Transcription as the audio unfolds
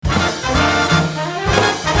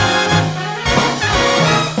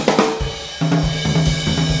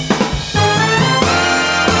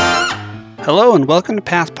Hello and welcome to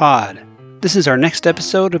PathPod. This is our next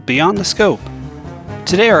episode of Beyond the Scope.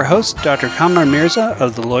 Today our host, Dr. Kamran Mirza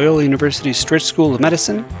of the Loyola University Stritch School of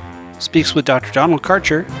Medicine, speaks with Dr. Donald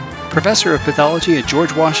Karcher, Professor of Pathology at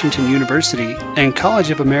George Washington University and College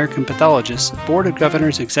of American Pathologists Board of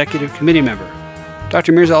Governors Executive Committee member.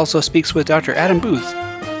 Dr. Mirza also speaks with Dr. Adam Booth,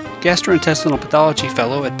 Gastrointestinal Pathology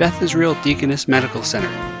Fellow at Beth Israel Deaconess Medical Center.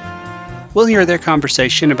 We'll hear their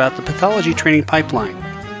conversation about the pathology training pipeline,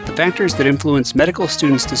 the factors that influence medical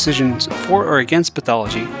students' decisions for or against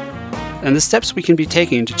pathology, and the steps we can be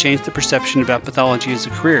taking to change the perception about pathology as a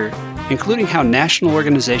career, including how national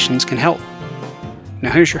organizations can help.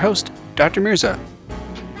 Now here's your host, Dr. Mirza.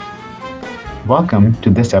 Welcome to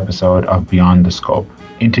this episode of Beyond the Scope.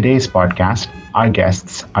 In today's podcast, our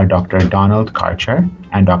guests are Dr. Donald Karcher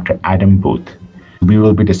and Dr. Adam Booth. We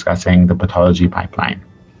will be discussing the pathology pipeline.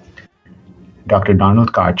 Dr.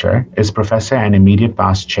 Donald Karcher is Professor and Immediate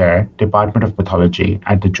Past Chair, Department of Pathology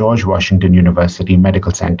at the George Washington University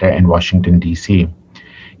Medical Center in Washington, D.C.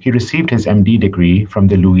 He received his MD degree from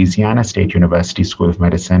the Louisiana State University School of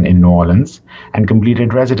Medicine in New Orleans and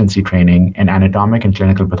completed residency training in anatomic and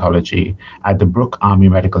clinical pathology at the Brooke Army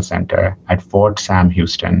Medical Center at Fort Sam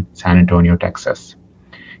Houston, San Antonio, Texas.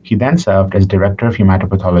 He then served as Director of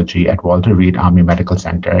Hematopathology at Walter Reed Army Medical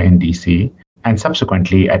Center in D.C., and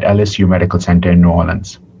subsequently at LSU Medical Center in New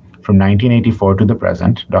Orleans. From 1984 to the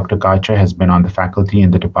present, Dr. Karcher has been on the faculty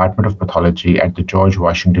in the Department of Pathology at the George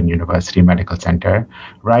Washington University Medical Center,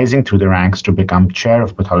 rising through the ranks to become Chair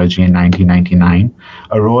of Pathology in 1999,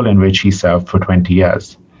 a role in which he served for 20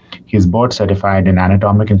 years. He is board certified in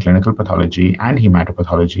anatomic and clinical pathology and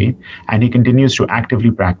hematopathology, and he continues to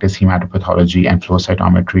actively practice hematopathology and flow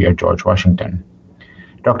cytometry at George Washington.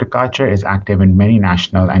 Dr. Karcher is active in many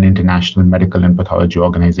national and international medical and pathology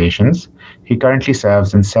organizations. He currently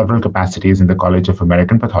serves in several capacities in the College of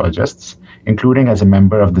American Pathologists, including as a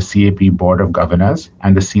member of the CAP Board of Governors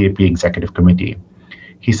and the CAP Executive Committee.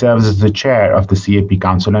 He serves as the chair of the CAP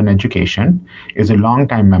Council on Education, is a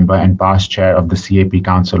longtime member and past chair of the CAP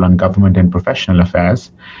Council on Government and Professional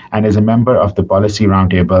Affairs, and is a member of the Policy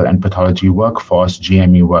Roundtable and Pathology Workforce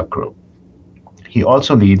GME Workgroup. He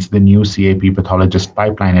also leads the new CAP Pathologist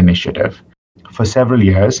Pipeline Initiative. For several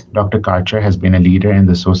years, Dr. Karcher has been a leader in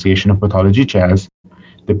the Association of Pathology Chairs,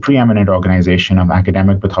 the preeminent organization of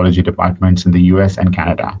academic pathology departments in the US and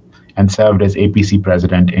Canada, and served as APC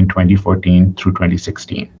president in 2014 through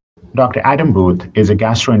 2016. Dr. Adam Booth is a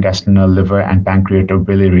gastrointestinal, liver, and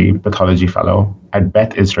pancreatobiliary pathology fellow at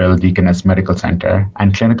Beth Israel Deaconess Medical Center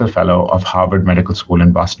and clinical fellow of Harvard Medical School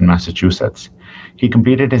in Boston, Massachusetts. He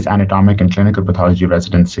completed his anatomic and clinical pathology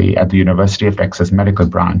residency at the University of Texas Medical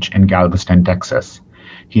Branch in Galveston, Texas.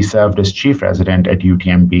 He served as chief resident at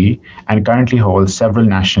UTMB and currently holds several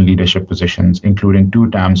national leadership positions, including 2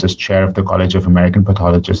 terms as chair of the College of American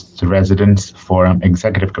Pathologists Residence Forum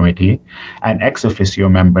Executive Committee and ex officio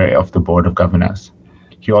member of the Board of Governors.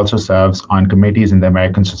 He also serves on committees in the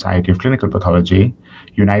American Society of Clinical Pathology,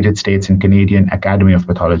 United States and Canadian Academy of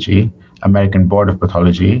Pathology, American Board of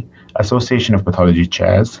Pathology, Association of Pathology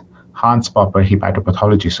Chairs, Hans Popper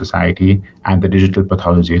Hepatopathology Society, and the Digital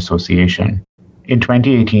Pathology Association. In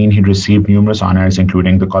 2018, he received numerous honors,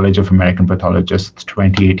 including the College of American Pathologists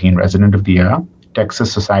 2018 Resident of the Year,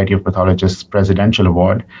 Texas Society of Pathologists Presidential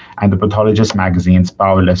Award, and the Pathologist Magazine's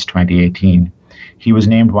Power List 2018. He was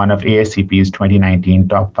named one of ASCP's 2019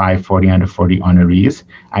 Top 5 40 Under 40 honorees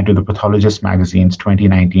and to the Pathologist Magazine's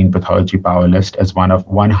 2019 Pathology Power List as one of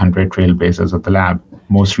 100 trailblazers of the lab.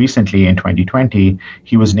 Most recently, in 2020,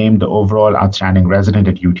 he was named the overall outstanding resident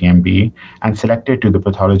at UTMB and selected to the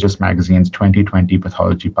Pathologist Magazine's 2020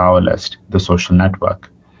 Pathology Power List, the social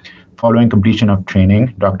network. Following completion of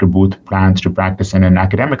training, Dr. Booth plans to practice in an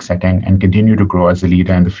academic setting and continue to grow as a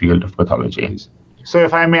leader in the field of pathology. So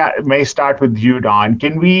if I may start with you, Don,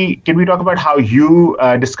 can we talk about how you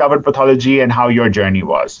discovered pathology and how your journey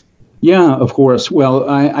was? Yeah, of course. Well,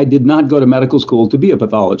 I did not go to medical school to be a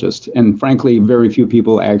pathologist. And frankly, very few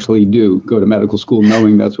people actually do go to medical school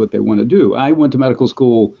knowing that's what they want to do. I went to medical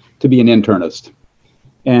school to be an internist.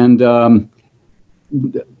 And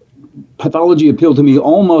pathology appealed to me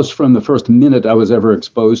almost from the first minute I was ever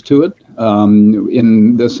exposed to it.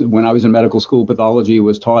 When I was in medical school, pathology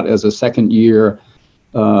was taught as a second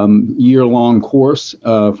year-long course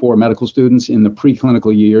for medical students in the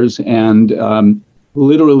preclinical years. And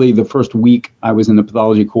literally the first week I was in the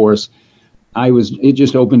pathology course, it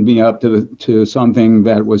just opened me up to something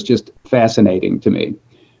that was just fascinating to me.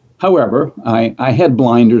 However, I had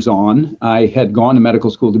blinders on. I had gone to medical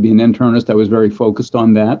school to be an internist. I was very focused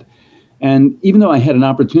on that. And even though I had an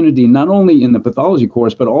opportunity, not only in the pathology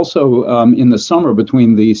course, but also in the summer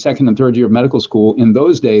between the second and third year of medical school, in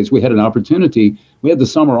those days, we had an opportunity, we had the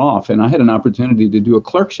summer off, and I had an opportunity to do a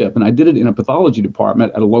clerkship, and I did it in a pathology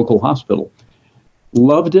department at a local hospital.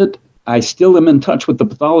 Loved it. I still am in touch with the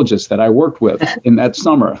pathologists that I worked with in that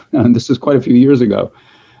summer, and this is quite a few years ago.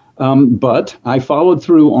 But I followed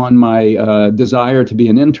through on my desire to be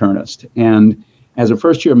an internist, and as a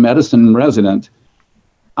first-year medicine resident,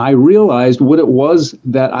 I realized what it was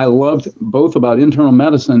that I loved both about internal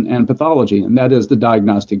medicine and pathology, and that is the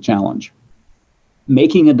diagnostic challenge.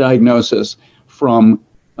 Making a diagnosis from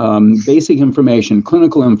basic information,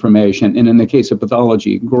 clinical information, and in the case of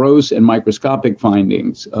pathology, gross and microscopic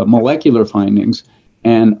findings, molecular findings,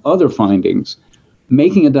 and other findings.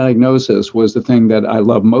 Making a diagnosis was the thing that I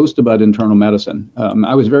love most about internal medicine.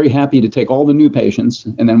 I was very happy to take all the new patients,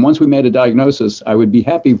 and then once we made a diagnosis, I would be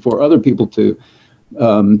happy for other people to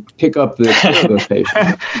pick up the care of those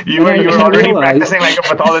patients. you were already practicing like a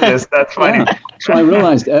pathologist. That's funny. Yeah. So I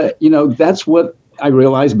realized, that's what I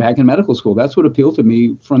realized back in medical school. That's what appealed to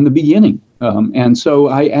me from the beginning. And so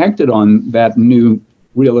I acted on that new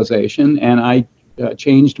realization, and I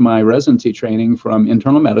changed my residency training from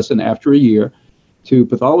internal medicine after a year to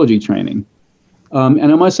pathology training.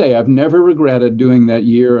 And I must say, I've never regretted doing that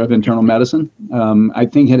year of internal medicine. I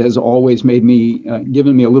think it has always made me,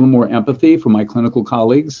 given me a little more empathy for my clinical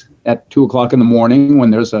colleagues at 2:00 in the morning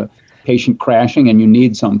when there's a patient crashing and you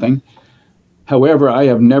need something. However, I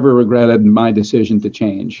have never regretted my decision to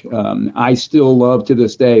change. I still love to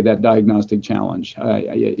this day that diagnostic challenge.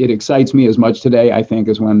 It excites me as much today, I think,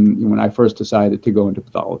 as when I first decided to go into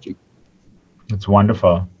pathology. That's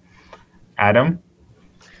wonderful. Adam?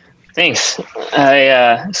 Thanks.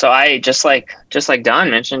 So I just like Don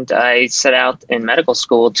mentioned, I set out in medical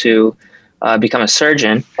school to become a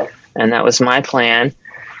surgeon, and that was my plan.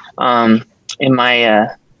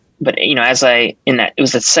 But it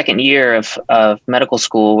was the second year of medical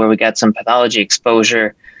school where we got some pathology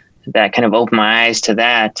exposure that kind of opened my eyes to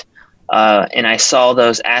that, and I saw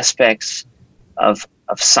those aspects of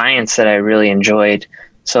science that I really enjoyed.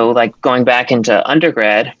 So, like going back into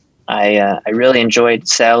undergrad, I really enjoyed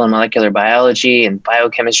cell and molecular biology and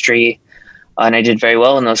biochemistry, and I did very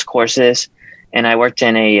well in those courses. And I worked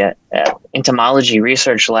in a entomology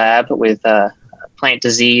research lab with plant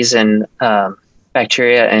disease and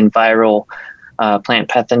bacteria and viral plant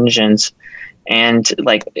pathogens. And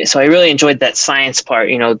so I really enjoyed that science part,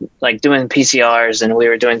 like doing PCRs, and we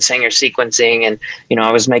were doing Sanger sequencing, and,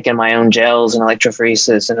 I was making my own gels and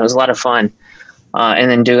electrophoresis, and it was a lot of fun.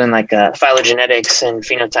 And then doing phylogenetics and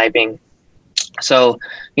phenotyping. So,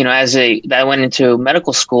 that went into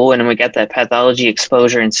medical school, and we got that pathology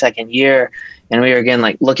exposure in second year, and we were again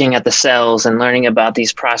looking at the cells and learning about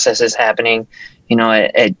these processes happening.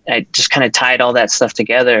 I just kind of tied all that stuff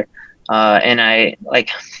together, and I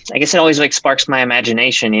guess it always sparks my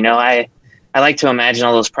imagination. I like to imagine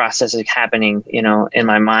all those processes happening, in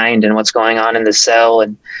my mind, and what's going on in the cell,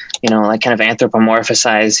 and, kind of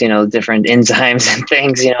anthropomorphize, different enzymes and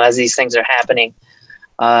things, as these things are happening.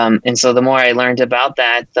 And so the more I learned about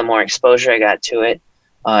that, the more exposure I got to it.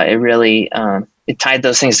 It really, it tied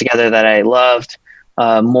those things together that I loved,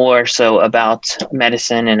 more so about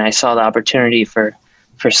medicine. And I saw the opportunity for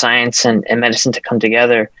science and medicine to come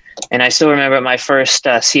together. And I still remember my first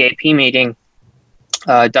CAP meeting.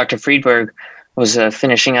 Dr. Friedberg was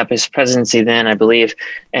finishing up his presidency then, I believe,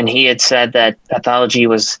 and he had said that pathology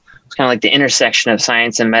was kind of like the intersection of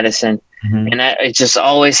science and medicine. Mm-hmm. And it just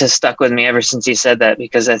always has stuck with me ever since he said that,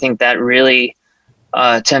 because I think that really,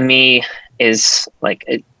 to me, is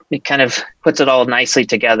it kind of puts it all nicely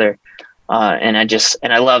together. And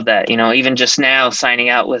I love that, even just now signing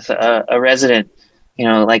out with a resident,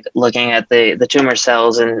 looking at the tumor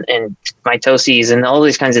cells and mitoses and all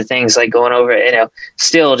these kinds of things, going over it,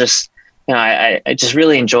 still just, I just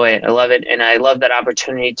really enjoy it. I love it. And I love that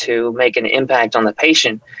opportunity to make an impact on the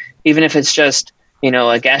patient, even if it's just,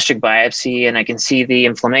 a gastric biopsy, and I can see the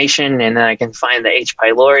inflammation, and then I can find the H.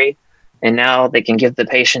 pylori, and now they can give the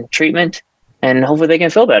patient treatment, and hopefully they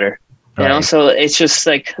can feel better. Right. So it's just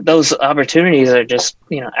those opportunities are just,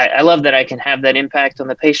 I love that I can have that impact on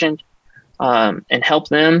the patient, and help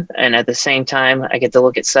them. And at the same time, I get to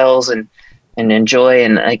look at cells and enjoy,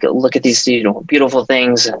 and I look at these, beautiful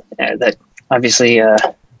things that obviously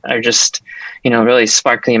are just, really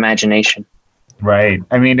spark the imagination. Right.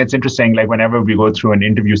 I mean, it's interesting, whenever we go through an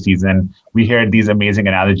interview season, we hear these amazing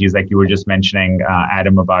analogies, like you were just mentioning,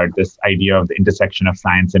 Adam, about this idea of the intersection of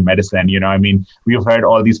science and medicine. We've heard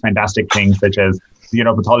all these fantastic things, such as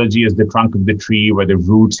pathology is the trunk of the tree where the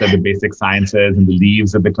roots are the basic sciences and the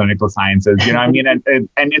leaves are the clinical sciences.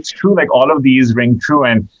 And it's true, like all of these ring true.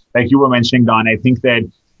 And like you were mentioning, Don, I think that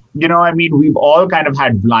we've all kind of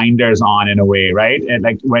had blinders on in a way, right? And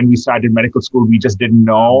like when we started medical school, we just didn't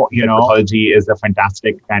know, pathology is a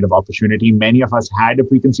fantastic kind of opportunity. Many of us had a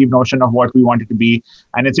preconceived notion of what we wanted to be.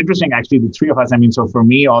 And it's interesting, actually, the three of us, so for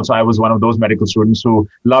me also, I was one of those medical students who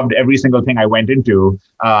loved every single thing I went into.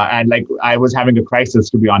 And like, I was having a crisis,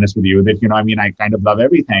 to be honest with you, that, I kind of love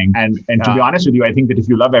everything. And to be honest with you, I think that if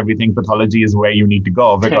you love everything, pathology is where you need to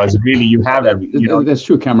go, because really you have everything. That's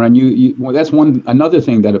true, Cameron. Well, that's another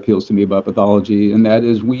thing that appeals to me about pathology, and that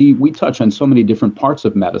is we touch on so many different parts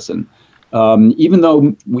of medicine. Even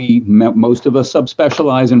though most of us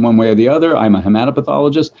subspecialize in one way or the other, I'm a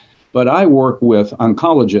hematopathologist, but I work with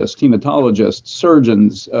oncologists, hematologists,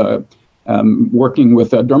 surgeons, working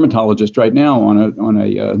with a dermatologist right now on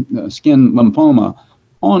a skin lymphoma,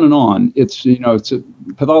 on and on.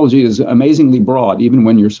 Pathology is amazingly broad, even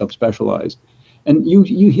when you're subspecialized. And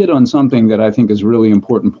you hit on something that I think is a really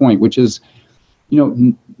important point, which is,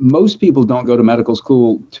 most people don't go to medical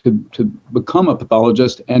school to become a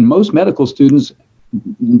pathologist, and most medical students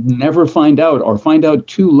never find out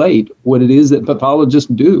too late what it is that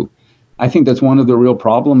pathologists do. I think that's one of the real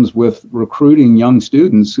problems with recruiting young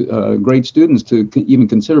students, great students, to even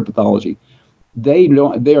consider pathology. They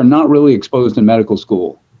are not really exposed in medical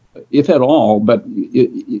school, if at all, but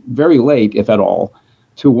very late, if at all,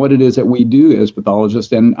 to what it is that we do as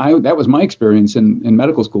pathologists. And that was my experience in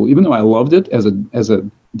medical school. Even though I loved it as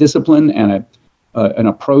a discipline and an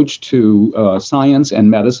approach to science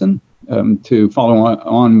and medicine, to follow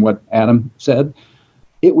on what Adam said,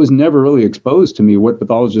 it was never really exposed to me what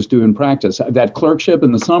pathologists do in practice. That clerkship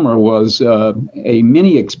in the summer was a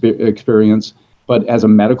mini experience, but as a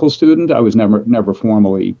medical student, I was never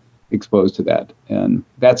formally exposed to that. And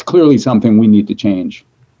that's clearly something we need to change.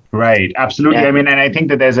 Right. Absolutely. Yeah. And I think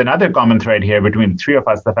that there's another common thread here between the three of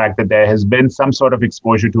us, the fact that there has been some sort of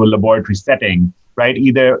exposure to a laboratory setting, right?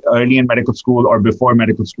 Either early in medical school or before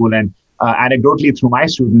medical school. And anecdotally, through my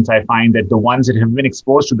students, I find that the ones that have been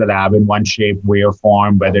exposed to the lab in one shape, way, or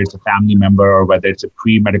form, whether it's a family member or whether it's a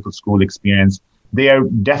pre-medical school experience, they are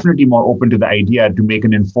definitely more open to the idea to make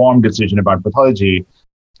an informed decision about pathology.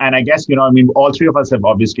 And I guess, all three of us have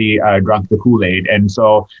obviously drunk the Kool-Aid. And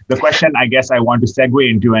so the question I guess I want to segue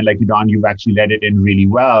into, and like Don, you've actually led it in really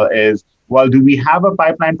well, is, well, do we have a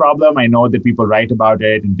pipeline problem? I know that people write about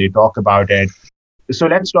it and they talk about it. So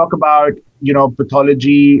let's talk about,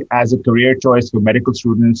 pathology as a career choice for medical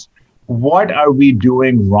students. What are we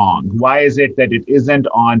doing wrong? Why is it that it isn't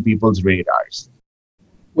on people's radars?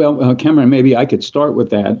 Well, Cameron, maybe I could start with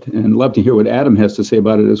that, and love to hear what Adam has to say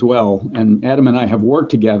about it as well. And Adam and I have worked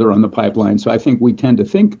together on the pipeline, so I think we tend to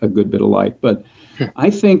think a good bit alike. But I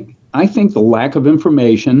think the lack of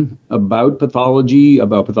information about pathology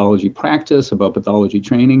practice, about pathology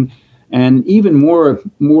training, and even more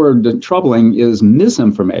troubling is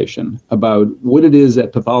misinformation about what it is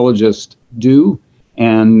that pathologists do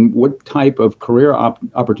and what type of career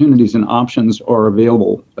opportunities and options are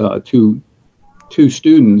available to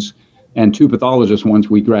students and to pathologists once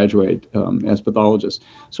we graduate as pathologists.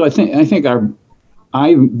 So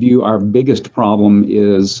I view our biggest problem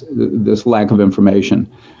is this lack of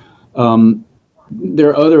information. There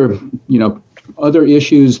are other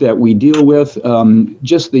issues that we deal with.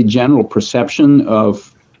 Just the general perception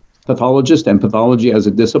of pathologists and pathology as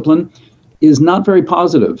a discipline is not very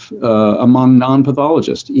positive among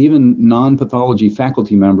non-pathologists. Even non-pathology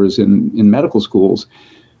faculty members in medical schools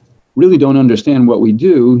really don't understand what we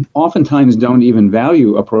do, oftentimes don't even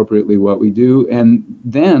value appropriately what we do, and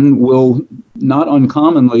then will not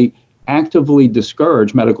uncommonly actively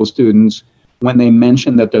discourage medical students when they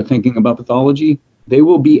mention that they're thinking about pathology. They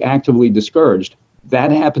will be actively discouraged. That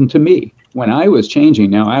happened to me when I was changing.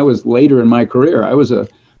 Now, I was later in my career. I was a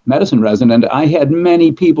medicine resident. I had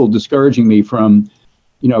many people discouraging me from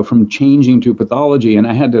changing to pathology, and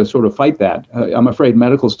I had to sort of fight that. I'm afraid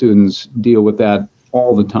medical students deal with that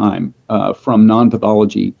all the time from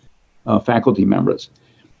non-pathology faculty members.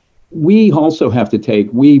 We also have to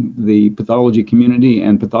the pathology community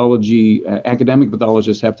and academic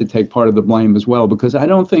pathologists have to take part of the blame as well, because I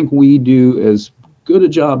don't think we do as good a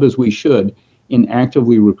job as we should in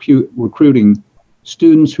actively recruiting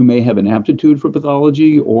students who may have an aptitude for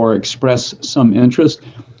pathology or express some interest.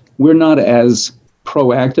 We're not as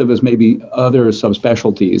proactive as maybe other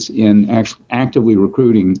subspecialties in actively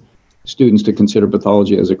recruiting students to consider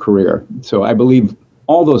pathology as a career. So I believe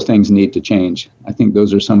all those things need to change. I think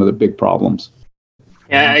those are some of the big problems.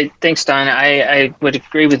 Yeah, thanks, Don. I would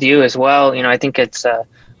agree with you as well. I think it's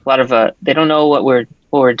they don't know what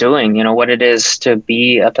we're doing, what it is to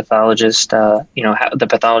be a pathologist, how the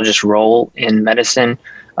pathologist role in medicine,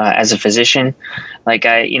 as a physician. Like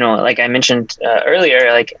I mentioned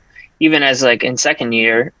earlier, like even as like in second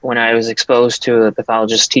year, when I was exposed to a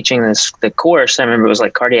pathologist teaching the course, I remember it was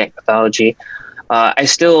like cardiac pathology. I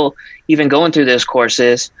still, even going through those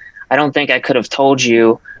courses, I don't think I could have told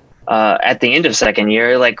you at the end of second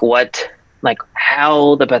year, like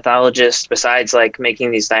how the pathologist, besides like making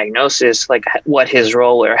these diagnoses, like what his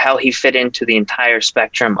role or how he fit into the entire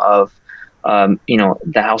spectrum of, the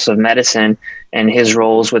house of medicine and his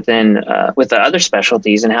roles within, with the other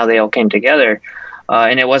specialties and how they all came together.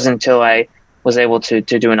 And it wasn't until I was able to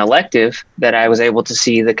do an elective that I was able to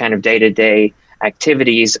see the kind of day-to-day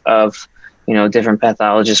activities of, different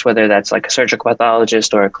pathologists, whether that's like a surgical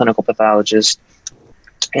pathologist or a clinical pathologist,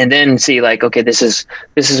 and then see like, okay, this is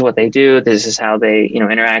what they do. This is how they,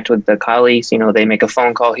 interact with the colleagues. They make a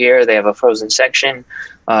phone call here. They have a frozen section.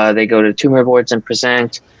 They go to tumor boards and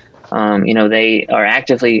present. They are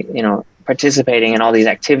actively, participating in all these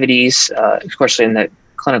activities, of course, in the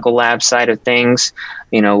clinical lab side of things,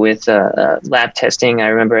 with lab testing. I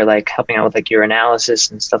remember like helping out with like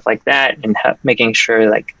urinalysis and stuff like that, and making sure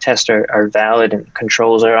like tests are valid and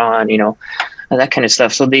controls are on, and that kind of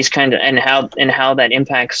stuff. So these kind of, and how that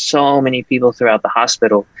impacts so many people throughout the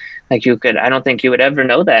hospital. Like I don't think you would ever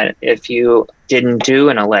know that if you didn't do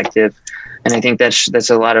an elective. And I think that's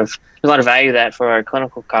there's a lot of value that for our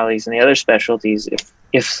clinical colleagues and the other specialties,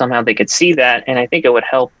 if somehow they could see that. And I think it would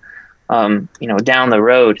help, down the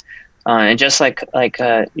road. And just like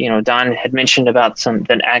Don had mentioned about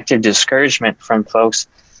that active discouragement from folks.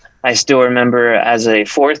 I still remember as a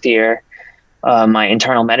fourth year, my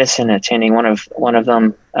internal medicine attending, one of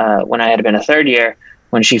them, when I had been a third year,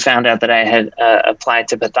 when she found out that I had applied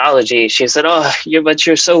to pathology, she said, "Oh,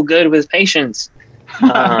 you're so good with patients,"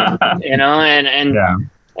 and Yeah.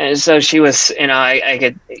 and so she was,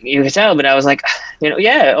 you could tell, but I was like,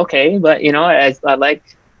 yeah, okay, but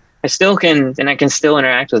I still can, and I can still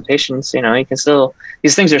interact with patients. You can still,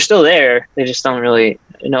 these things are still there. They just don't really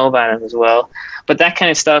know about them as well. But that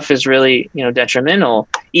kind of stuff is really, detrimental.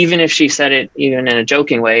 Even if she said it even in a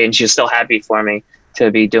joking way, and she's still happy for me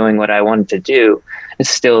to be doing what I wanted to do, it's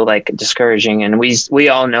still like discouraging. And we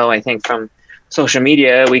all know, I think, from social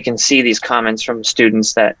media, we can see these comments from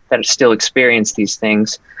students that still experience these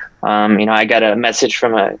things. I got a message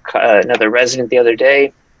from another resident the other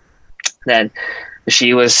day that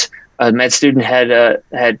she was a med student had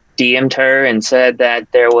DM'd her and said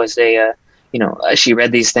that there was she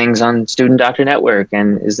read these things on Student Doctor Network,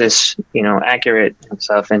 and is this, accurate and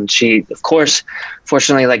stuff. And she, of course,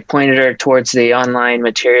 fortunately, like pointed her towards the online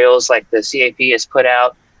materials like the CAP has put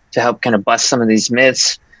out to help kind of bust some of these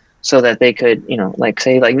myths, so that they could,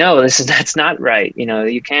 say like, no, that's not right.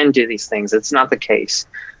 You can do these things. It's not the case.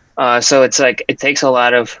 So it's like, it takes a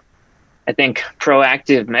lot of, I think,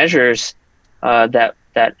 proactive measures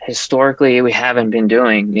that historically we haven't been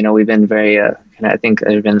doing. We've been very, I think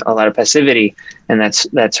there's been a lot of passivity, and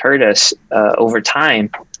that's hurt us over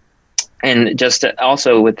time. And just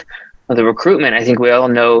also with the recruitment, I think we all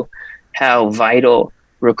know how vital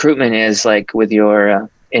recruitment is, like with your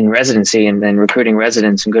in residency, and then recruiting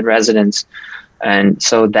residents and good residents. And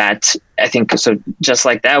so that, I think, so just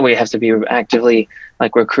like that, we have to be actively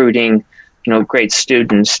like recruiting, great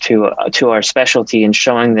students to our specialty, and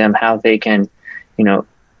showing them how they can,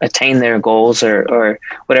 attain their goals or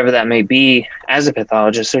whatever that may be as a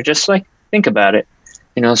pathologist, or just like think about it,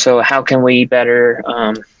 so how can we better,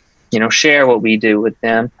 share what we do with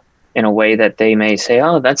them in a way that they may say,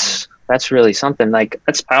 oh, that's really something, like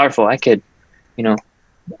that's powerful. I could,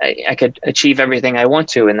 I could achieve everything I want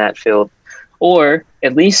to in that field, or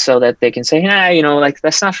at least so that they can say, like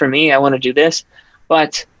that's not for me. I want to do this,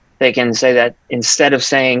 but they can say that instead of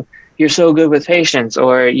saying you're so good with patients,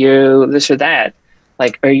 or you this or that,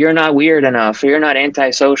 like, or you're not weird enough, or you're not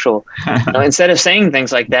antisocial. Instead of saying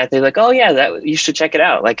things like that, they're like, oh yeah, that you should check it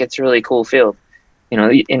out. Like it's a really cool field,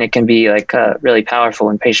 and it can be like really powerful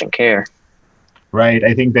in patient care. Right.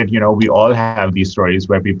 I think that, we all have these stories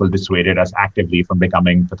where people dissuaded us actively from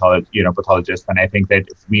becoming pathologists. And I think that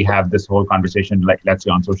if we have this whole conversation, like, let's say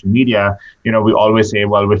on social media, we always say,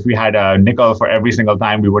 well, if we had a nickel for every single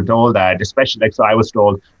time we were told that, especially so I was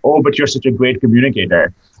told, oh, but you're such a great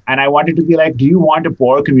communicator. And I wanted to be like, do you want a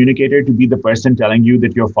poor communicator to be the person telling you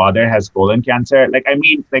that your father has colon cancer?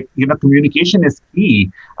 Communication is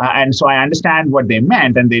key. And so I understand what they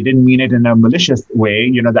meant, and they didn't mean it in a malicious way.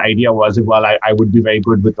 The idea was, well, I would be very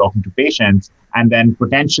good with talking to patients. And then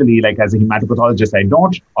potentially, like as a hematopathologist, I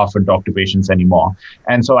don't often talk to patients anymore.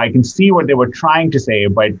 And so I can see what they were trying to say,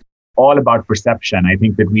 but all about perception. I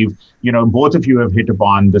think that both of you have hit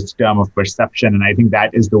upon this term of perception, and I think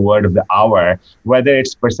that is the word of the hour, whether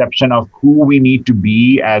it's perception of who we need to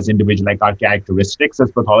be as individuals, like our characteristics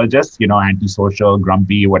as pathologists, antisocial,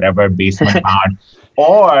 grumpy, whatever, basement bound,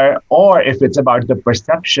 or if it's about the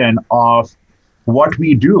perception of what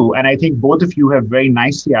we do. And I think both of you have very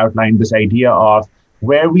nicely outlined this idea of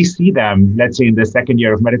where we see them, let's say in the second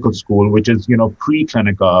year of medical school, which is,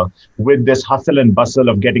 preclinical, with this hustle and bustle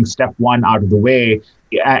of getting step one out of the way,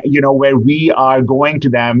 where we are going to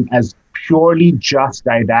them as purely just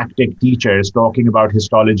didactic teachers talking about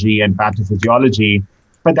histology and pathophysiology.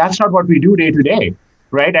 But that's not what we do day to day,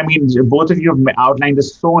 right? I mean, both of you have outlined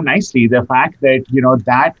this so nicely, the fact that,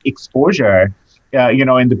 that exposure,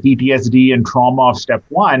 in the PTSD and trauma of step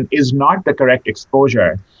one is not the correct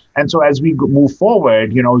exposure. And so as we move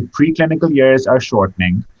forward, preclinical years are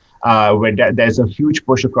shortening, where there's a huge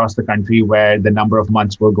push across the country where the number of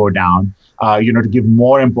months will go down, to give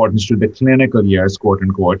more importance to the clinical years, quote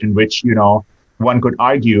unquote, in which, one could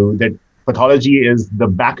argue that pathology is the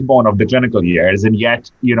backbone of the clinical years. And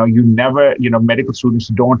yet, medical students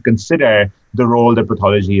don't consider the role that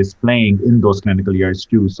pathology is playing in those clinical years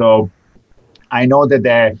too. So I know that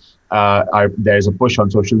there's a push on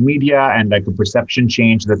social media and like a perception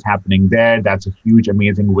change that's happening there. That's a huge,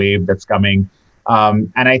 amazing wave that's coming.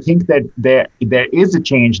 And I think that there is a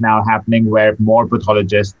change now happening where more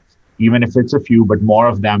pathologists, even if it's a few, but more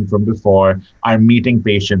of them from before, are meeting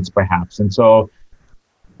patients perhaps. And so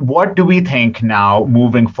what do we think now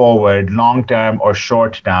moving forward, long-term or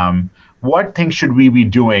short-term? What things should we be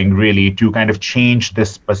doing really to kind of change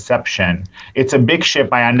this perception? It's a big ship.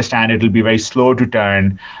 I understand it'll be very slow to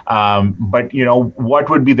turn. But,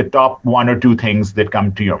 what would be the top one or two things that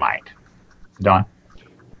come to your mind? Don?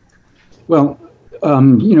 Well,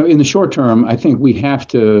 in the short term, I think we have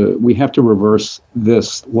to reverse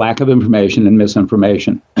this lack of information and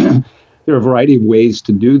misinformation. There are a variety of ways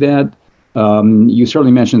to do that. You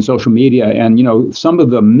certainly mentioned social media, and some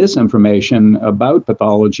of the misinformation about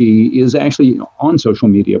pathology is actually on social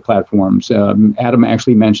media platforms. Adam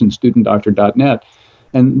actually mentioned studentdoctor.net,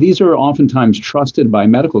 and these are oftentimes trusted by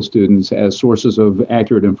medical students as sources of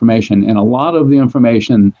accurate information. And a lot of the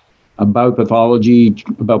information about pathology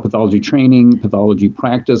training, pathology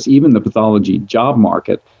practice, even the pathology job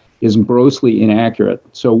market is grossly inaccurate.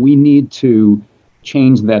 So we need to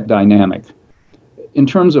change that dynamic. In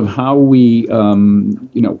terms of how we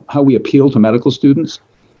appeal to medical students,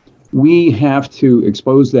 we have to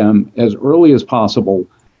expose them as early as possible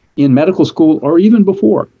in medical school or even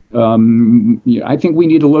before. I think we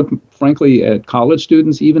need to look, frankly, at college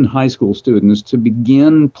students, even high school students, to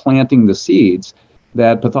begin planting the seeds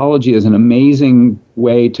that pathology is an amazing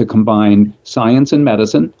way to combine science and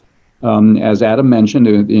medicine. As Adam mentioned,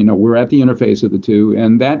 we're at the interface of the two,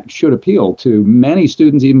 and that should appeal to many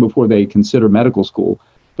students even before they consider medical school.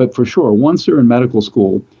 But for sure, once they're in medical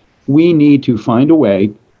school, we need to find a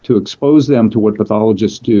way to expose them to what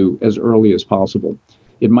pathologists do as early as possible.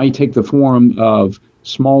 It might take the form of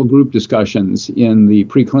small group discussions in the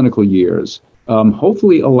preclinical years,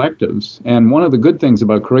 hopefully electives. And one of the good things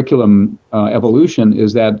about curriculum evolution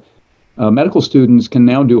is that medical students can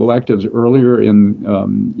now do electives earlier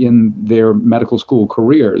in their medical school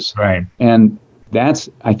careers. Right. And that's,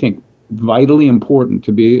 I think, vitally important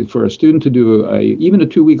for a student to do even a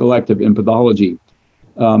 2-week elective in pathology.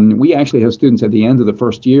 We actually have students at the end of the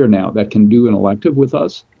first year now that can do an elective with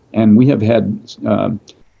us. And we have had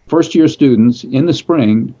first-year students in the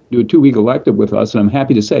spring do a 2-week elective with us. And I'm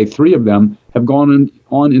happy to say 3 of them have gone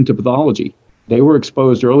on into pathology. They were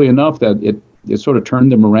exposed early enough that it sort of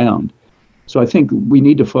turned them around. So I think we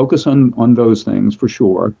need to focus on those things for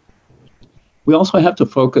sure. We also have to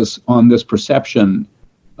focus on this perception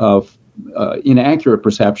of inaccurate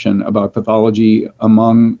perception about pathology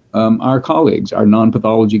among our colleagues, our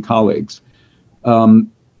non-pathology colleagues.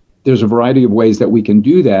 There's a variety of ways that we can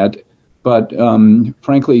do that, but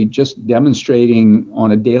frankly, just demonstrating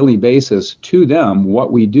on a daily basis to them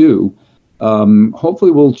what we do,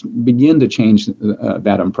 hopefully will begin to change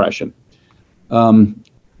that impression.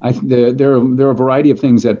 There are a variety of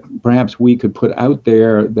things that perhaps we could put out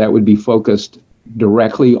there that would be focused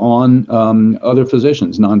directly on other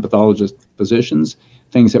physicians, non-pathologist physicians,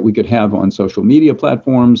 things that we could have on social media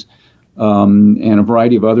platforms, and a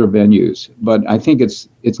variety of other venues. But I think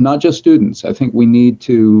it's not just students. I think we need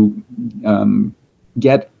to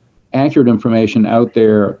get accurate information out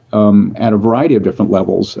there at a variety of different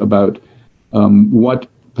levels about what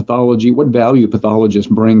value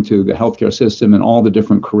pathologists bring to the healthcare system and all the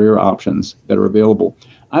different career options that are available.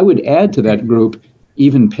 I would add to that group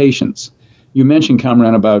even patients. You mentioned,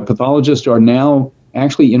 Kamran, about pathologists are now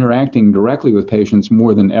actually interacting directly with patients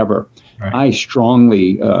more than ever. Right. I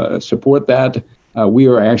strongly support that. We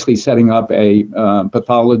are actually setting up a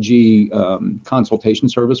pathology consultation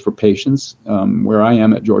service for patients where I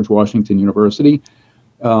am at George Washington University.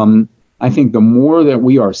 I think the more that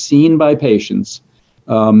we are seen by patients,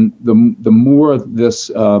 the more this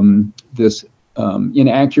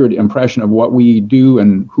inaccurate impression of what we do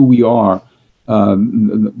and who we are,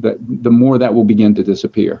 the more that will begin to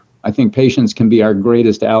disappear. I think patients can be our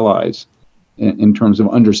greatest allies in terms of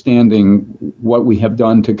understanding what we have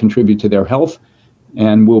done to contribute to their health,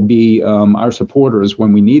 and will be our supporters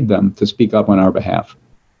when we need them to speak up on our behalf.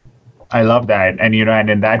 I love that. And, and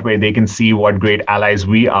in that way, they can see what great allies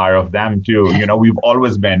we are of them too. We've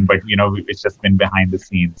always been, but, it's just been behind the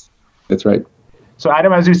scenes. That's right. So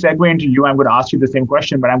Adam, as we segue into you, I'm going to ask you the same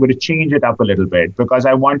question, but I'm going to change it up a little bit because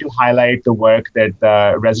I want to highlight the work that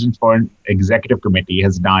the Residence Forum Executive Committee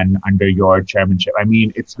has done under your chairmanship. I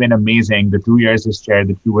mean, it's been amazing. The 2 years as chair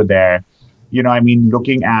that you were there,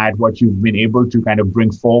 looking at what you've been able to kind of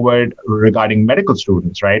bring forward regarding medical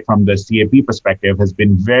students, right, from the CAP perspective has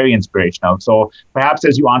been very inspirational. So perhaps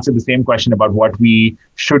as you answer the same question about what we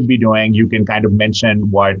should be doing, you can kind of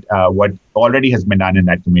mention what already has been done in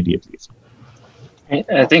that committee at least.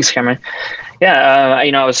 Thanks, Cameron. Yeah,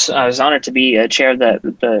 I was honored to be chair of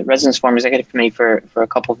the Residence Forum Executive Committee for a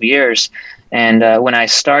couple of years, and when I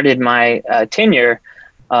started my tenure,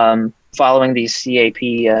 following the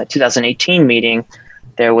CAP 2018 meeting,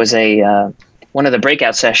 there was one of the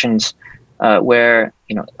breakout sessions where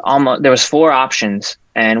there was 4 options,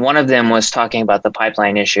 and one of them was talking about the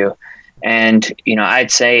pipeline issue, and I'd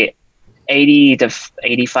say 80 to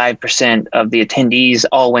 85% of the attendees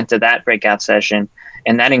all went to that breakout session.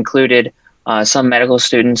 And that included some medical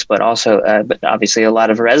students, but also, but obviously a lot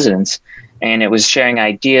of residents. And it was sharing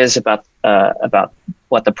ideas about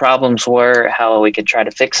what the problems were, how we could try to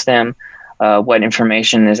fix them, what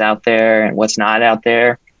information is out there and what's not out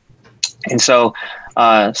there. And so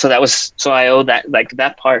I owe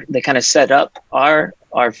that part. They kind of set up our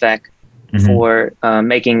RFEC for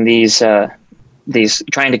making these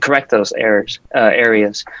trying to correct those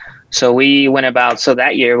areas. So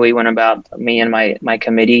that year we went about, me and my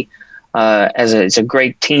committee, it's a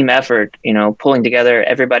great team effort, pulling together.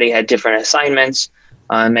 Everybody had different assignments,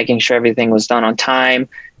 making sure everything was done on time.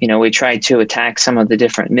 We tried to attack some of the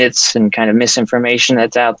different myths and kind of misinformation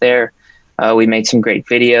that's out there. We made some great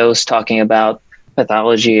videos talking about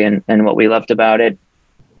pathology and what we loved about it.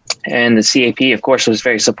 And the CAP, of course, was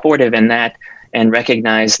very supportive in that and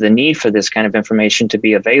recognized the need for this kind of information to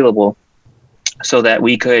be available, so that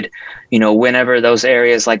we could, whenever those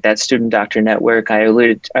areas like that student doctor network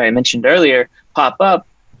I mentioned earlier pop up,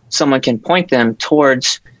 someone can point them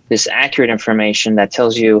towards this accurate information that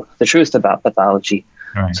tells you the truth about pathology,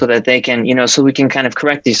 right, so that they can, so we can kind of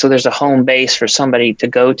correct these. So there's a home base for somebody to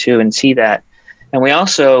go to and see that. And we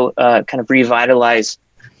also kind of revitalize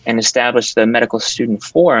and establish the Medical Student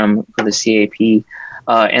Forum for the CAP.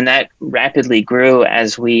 And that rapidly grew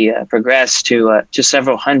as we progressed to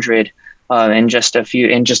several hundred in just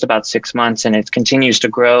about 6 months, and it continues to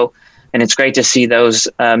grow. And it's great to see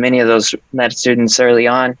many of those med students early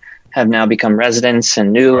on have now become residents,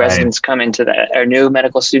 and new residents come into that, or new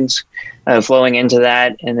medical students flowing into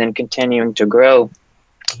that, and then continuing to grow.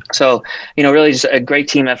 So, really just a great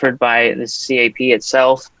team effort by the CAP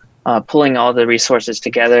itself, pulling all the resources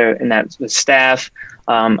together, and that with staff,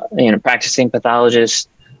 practicing pathologists,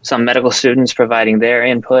 some medical students providing their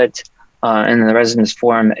input, and the Residence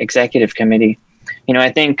Forum Executive Committee.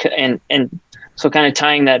 I think, and so kind of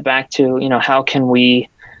tying that back to, how can we,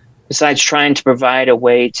 besides trying to provide a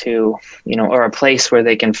way to, or a place where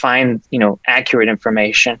they can find, accurate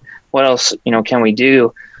information, what else, can we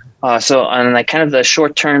do? So on like kind of the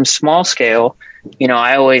short-term, small scale,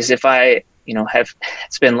 I always, if I,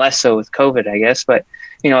 it's been less so with COVID, I guess, but,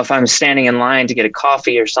 if I'm standing in line to get a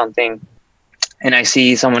coffee or something, and I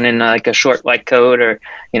see someone in like a short white coat, or,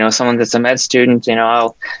 someone that's a med student,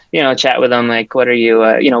 I'll, chat with them. Like, what are you,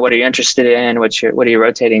 what are you interested in? What are you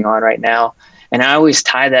rotating on right now? And I always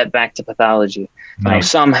tie that back to pathology. Nice.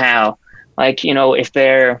 Somehow, like, if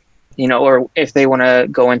they're, or if they want to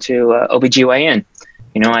go into OBGYN,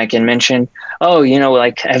 I can mention,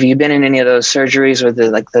 like, have you been in any of those surgeries with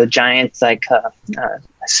the giant,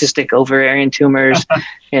 cystic ovarian tumors,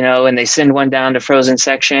 and they send one down to frozen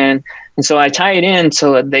section. And so I tie it in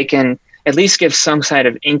so that they can at least give some kind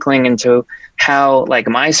of inkling into how, like,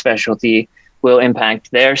 my specialty will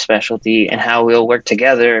impact their specialty and how we'll work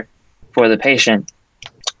together for the patient.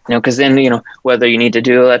 Because then, whether you need to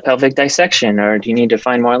do a pelvic dissection or do you need to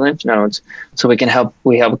find more lymph nodes, so we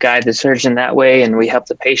help guide the surgeon that way, and we help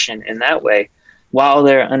the patient in that way. while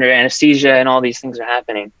they're under anesthesia and all these things are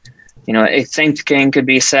happening. Same thing could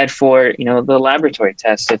be said for, the laboratory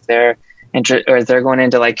tests. If they're or they're going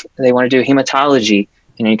into they want to do hematology,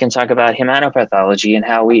 you can talk about hematopathology and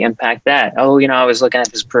how we impact that. Oh, I was looking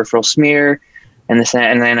at this peripheral smear and this,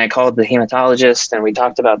 and then I called the hematologist and we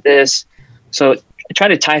talked about this. So I try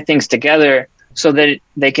to tie things together so that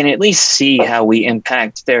they can at least see how we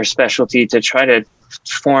impact their specialty, to try to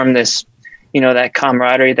form this, that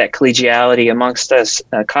camaraderie, that collegiality amongst us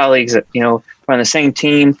colleagues that, we're on the same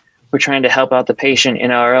team. We're trying to help out the patient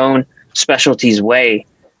in our own specialties way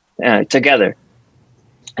together.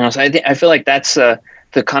 And so I feel like that's the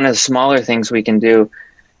kind of smaller things we can do.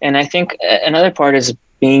 And I think another part is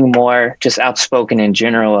being more just outspoken in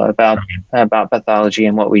general about pathology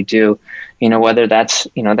and what we do, whether that's,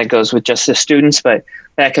 that goes with just the students, but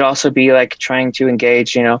that could also be like trying to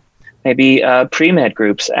engage, maybe pre-med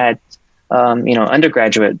groups at,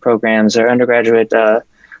 undergraduate programs or undergraduate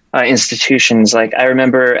institutions. Like I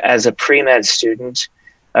remember as a pre-med student,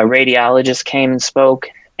 a radiologist came and spoke,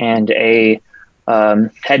 and a head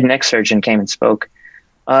and neck surgeon came and spoke.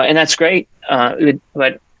 And that's great.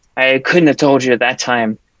 But I couldn't have told you at that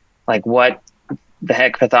time, like what the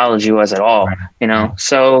heck pathology was at all,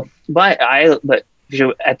 So, but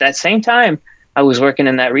at that same time, I was working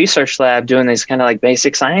in that research lab doing this kind of like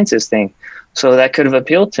basic sciences thing. So that could have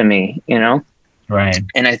appealed to me, Right.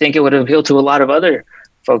 And I think it would have appealed to a lot of other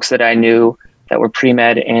folks that I knew that were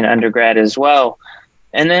pre-med and undergrad as well.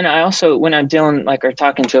 And then I also, when I'm dealing or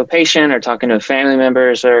talking to a patient or talking to family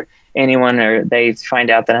members or anyone, or they find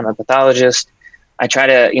out that I'm a pathologist, I try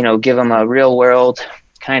to, give them a real world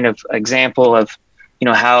kind of example of,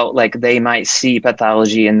 how they might see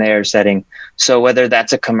pathology in their setting. So whether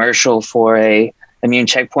that's a commercial for a immune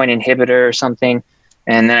checkpoint inhibitor or something,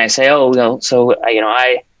 and then I say, if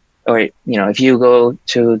you go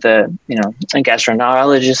to the, a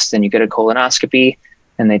gastroenterologist and you get a colonoscopy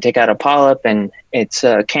and they take out a polyp and it's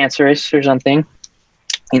cancerous or something,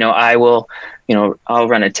 I will, I'll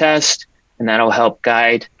run a test, and that'll help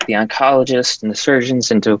guide the oncologist and the surgeons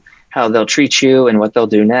into how they'll treat you and what they'll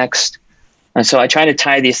do next. And so I try to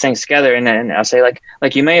tie these things together, and then I'll say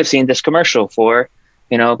like you may have seen this commercial for,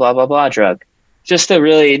 blah, blah, blah drug, just to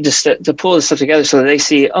really to pull this stuff together so that they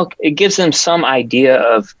see, it gives them some idea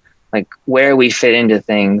of where we fit into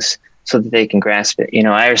things so that they can grasp it.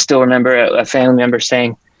 I still remember a family member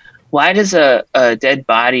saying, why does a dead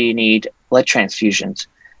body need blood transfusions?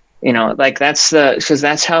 Because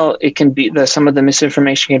that's how it can be. Some of the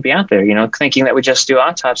misinformation can be out there, thinking that we just do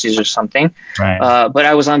autopsies or something. Right. But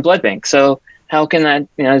I was on blood bank. So how can that,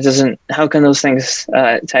 how can those things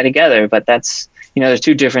tie together? But that's, there's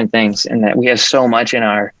two different things, in that we have so much in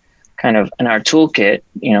our toolkit,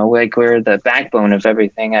 we're the backbone of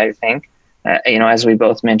everything, I think, as we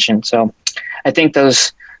both mentioned. So I think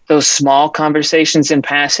those small conversations in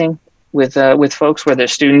passing with folks, whether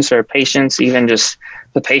students or patients, even just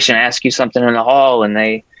the patient asks you something in the hall and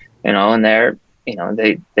they, and they're,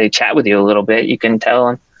 they chat with you a little bit, you can tell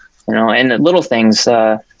them, and the little things,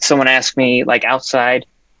 someone asked me outside,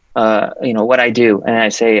 what I do. And I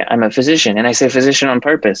say, I'm a physician, and I say physician on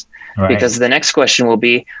purpose, right, because the next question will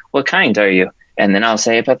be, what kind are you? And then I'll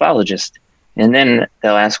say a pathologist. And then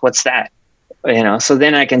they'll ask, what's that? So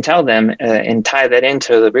then I can tell them and tie that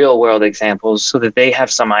into the real world examples so that they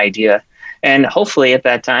have some idea. And hopefully at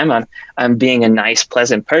that time, I'm being a nice,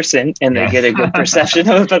 pleasant person, and they get a good perception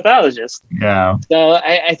of a pathologist. Yeah. So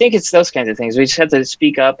I think it's those kinds of things. We just have to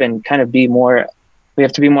speak up and kind of we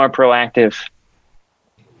have to be more proactive.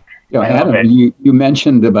 Adam, you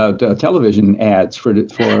mentioned about television ads for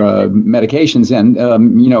medications. And,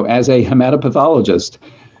 as a hematopathologist,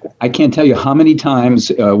 I can't tell you how many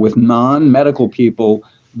times with non-medical people,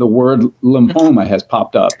 the word lymphoma has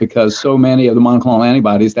popped up, because so many of the monoclonal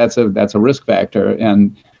antibodies, that's a risk factor.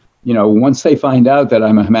 And, once they find out that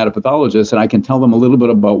I'm a hematopathologist and I can tell them a little bit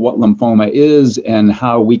about what lymphoma is and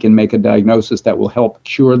how we can make a diagnosis that will help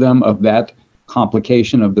cure them of that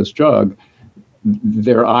complication of this drug,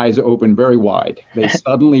 their eyes open very wide. They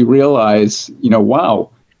suddenly realize, wow,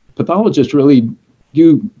 pathologists really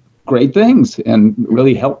do great things and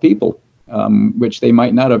really help people, which they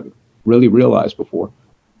might not have really realized before.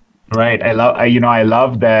 Right. I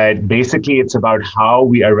love that. Basically, it's about how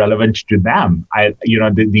we are relevant to them.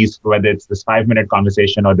 Whether it's this 5-minute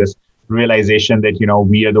conversation or this realization that,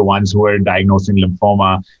 we are the ones who are diagnosing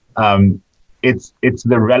lymphoma. it's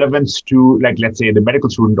the relevance to, like, let's say the medical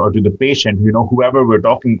student or to the patient, whoever we're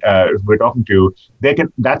talking to.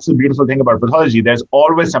 That's the beautiful thing about pathology. There's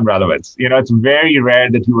always some relevance. It's very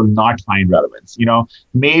rare that you will not find relevance.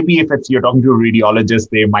 Maybe if you're talking to a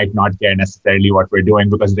radiologist, they might not care necessarily what we're doing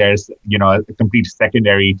because there's a complete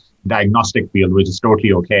secondary diagnostic field, which is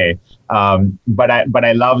totally okay. But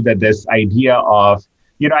I love that this idea of,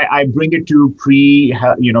 I bring it to pre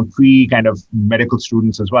kind of medical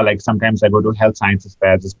students as well. Like sometimes I go to health sciences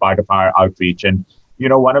fairs as part of our outreach. And,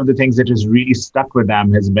 one of the things that has really stuck with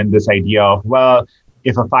them has been this idea of, well,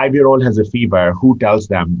 if a 5-year-old has a fever, who tells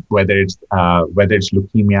them whether it's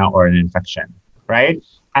leukemia or an infection, right?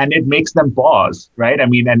 And it makes them pause, right? I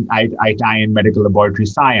mean, and I tie in medical laboratory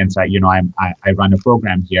science. I run a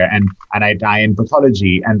program here, and I tie in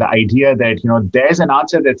pathology, and the idea that, there's an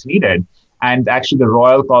answer that's needed. And actually, the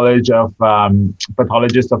Royal College of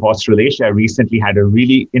Pathologists of Australasia recently had a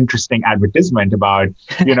really interesting advertisement about,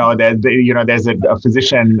 there's a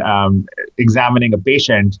physician examining a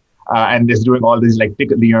patient and is doing all these like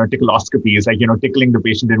tickloscopies, like, tickling the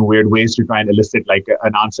patient in weird ways to try and elicit like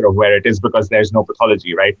an answer of where it is, because there's no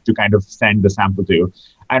pathology, right, to kind of send the sample to.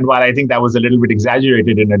 And while I think that was a little bit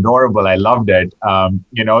exaggerated and adorable, I loved it.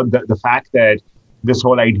 The fact that this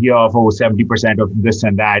whole idea of 70% of this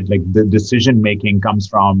and that, like the decision making comes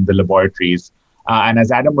from the laboratories. And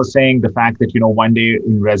as Adam was saying, the fact that, one day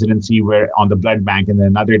in residency, we're on the blood bank, and then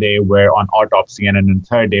another day we're on autopsy, and then the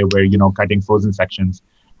third day we're, cutting frozen sections.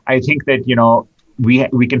 I think that,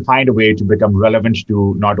 we can find a way to become relevant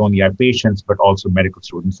to not only our patients, but also medical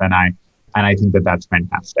students. And I think that that's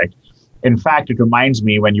fantastic. In fact, it reminds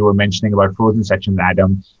me, when you were mentioning about frozen sections,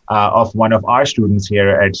 Adam, of one of our students here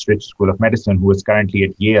at Stritch School of Medicine, who is currently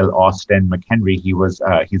at Yale, Austin McHenry.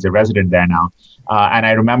 He's a resident there now. And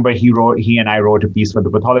I remember he and I wrote a piece for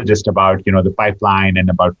the pathologist about, the pipeline and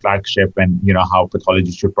about clerkship, and, how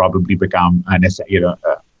pathology should probably become a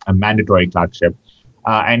mandatory clerkship.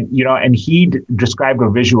 And he described a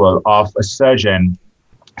visual of a surgeon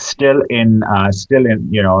still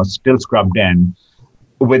scrubbed in,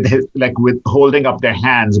 with holding up their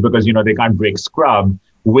hands because, they can't break scrub,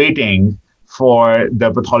 waiting for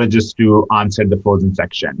the pathologist to answer the frozen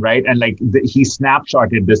section, right? And he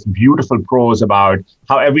snapshotted this beautiful prose about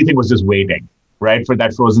how everything was just waiting, right, for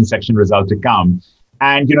that frozen section result to come.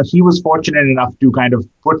 And, he was fortunate enough to kind of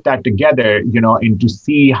put that together, and to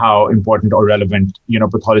see how important or relevant,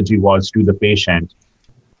 pathology was to the patient.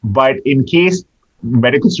 But in case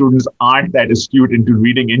medical students aren't that astute into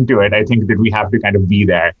reading into it, I think that we have to kind of be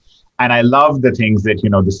there. And I love the things that, the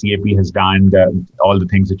CAP has done, all the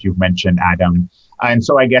things that you've mentioned, Adam. And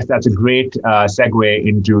so I guess that's a great segue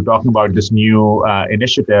into talking about this new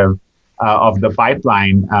initiative of the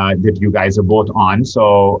pipeline that you guys are both on.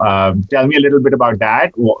 So tell me a little bit about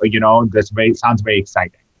that. Sounds very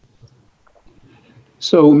exciting.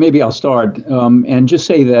 So maybe I'll start and just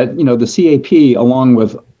say that, the CAP, along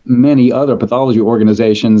with many other pathology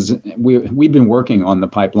organizations, we've been working on the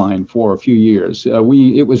pipeline for a few years.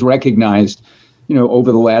 It was recognized,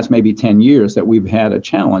 over the last maybe 10 years that we've had a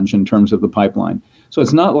challenge in terms of the pipeline. So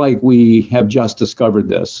it's not like we have just discovered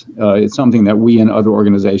this. It's something that we and other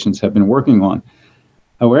organizations have been working on.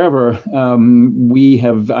 However,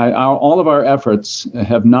 all of our efforts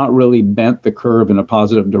have not really bent the curve in a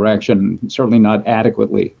positive direction, certainly not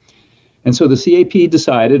adequately. And so the CAP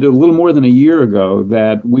decided a little more than a year ago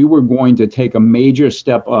that we were going to take a major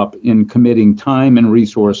step up in committing time and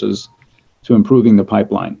resources to improving the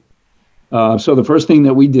pipeline. So the first thing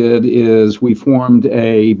that we did is we formed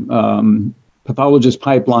a pathologist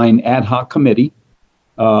pipeline ad hoc committee.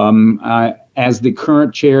 As the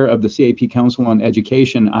current chair of the CAP Council on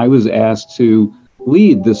Education, I was asked to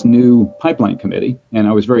lead this new pipeline committee, and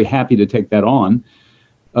I was very happy to take that on.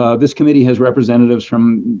 This committee has representatives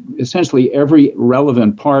from essentially every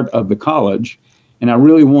relevant part of the college, and I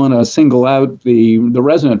really want to single out the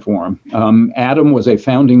resident forum. Adam was a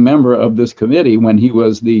founding member of this committee when he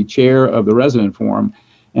was the chair of the resident forum,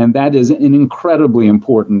 and that is an incredibly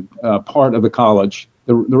important part of the college.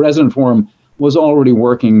 The resident forum was already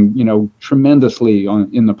working, tremendously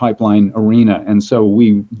in the pipeline arena, and so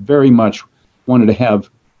we very much wanted to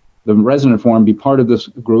have the resident forum be part of this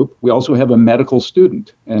group. We also have a medical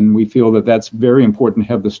student, and we feel that that's very important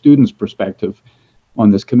to have the student's perspective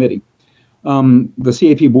on this committee. The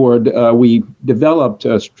CAP board, we developed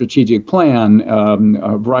a strategic plan,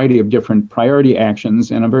 a variety of different priority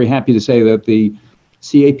actions, and I'm very happy to say that the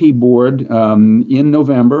CAP board in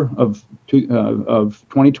November of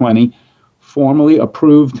 2020 formally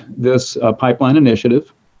approved this pipeline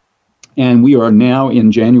initiative, and we are now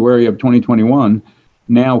in January of 2021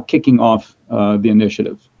 now kicking off the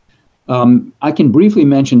initiative. I can briefly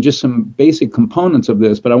mention just some basic components of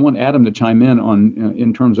this, but I want Adam to chime in on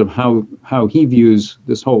in terms of how he views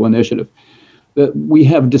this whole initiative. We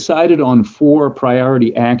have decided on 4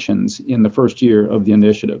 priority actions in the first year of the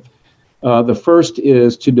initiative. The first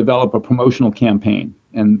is to develop a promotional campaign,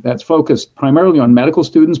 and that's focused primarily on medical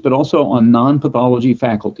students, but also on non-pathology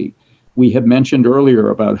faculty. We have mentioned earlier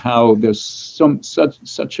about how there's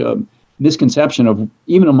such a misconception of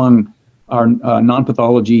even among our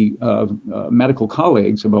non-pathology medical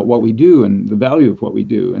colleagues about what we do and the value of what we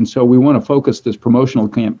do. And so we want to focus this promotional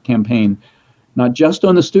campaign not just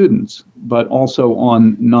on the students, but also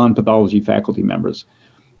on non-pathology faculty members.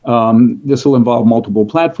 This will involve multiple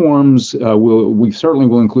platforms. We certainly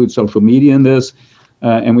will include social media in this.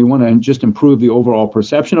 And we want to just improve the overall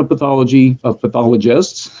perception of pathology, of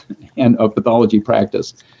pathologists, and of pathology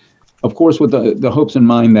practice. Of course, with the hopes in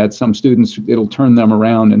mind that some students, it'll turn them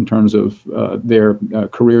around in terms of their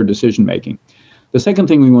career decision making. The second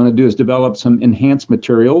thing we want to do is develop some enhanced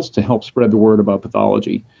materials to help spread the word about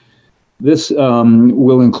pathology. This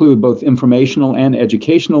will include both informational and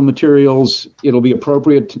educational materials. It'll be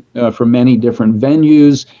appropriate for many different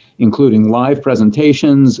venues, including live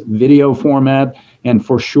presentations, video format, and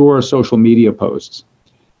for sure, social media posts.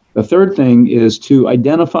 The third thing is to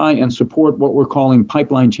identify and support what we're calling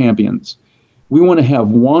pipeline champions. We want to have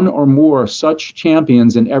 1 or more such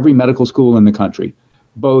champions in every medical school in the country,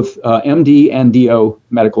 both MD and DO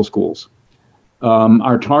medical schools.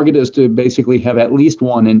 Our target is to basically have at least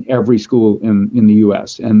 1 in every school in the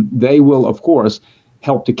U.S. And they will, of course,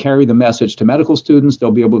 help to carry the message to medical students.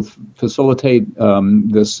 They'll be able to facilitate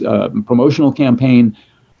this promotional campaign,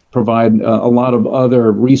 provide a lot of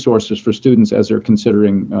other resources for students as they're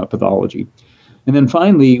considering pathology. And then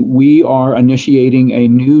finally, we are initiating a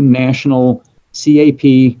new national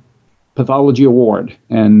CAP Pathology Award.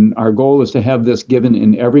 And our goal is to have this given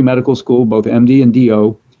in every medical school, both MD and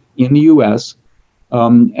DO, in the U.S.,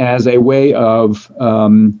 as a way of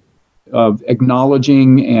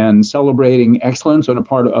acknowledging and celebrating excellence on the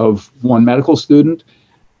part of one medical student.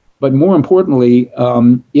 But more importantly,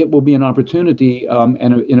 it will be an opportunity, and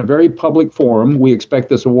in a very public forum. We expect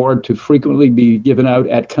this award to frequently be given out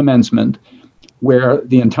at commencement, where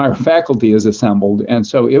the entire faculty is assembled. And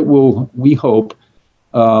so it will, we hope,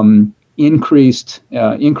 increase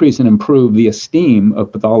and improve the esteem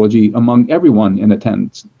of pathology among everyone in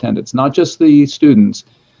attendance, not just the students,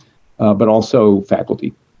 but also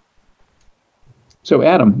faculty. So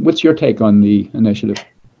Adam, what's your take on the initiative?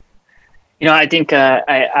 You know, I think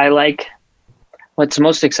I like what's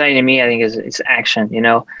most exciting to me, I think, is action. You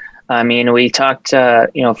know, I mean, we talked,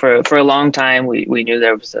 for a long time, we knew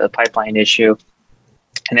there was a pipeline issue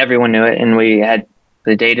and everyone knew it, and we had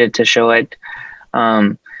the data to show it.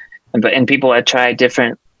 And people had tried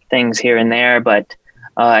different things here and there, but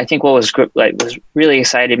I think what was really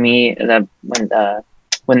excited me that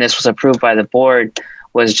when this was approved by the board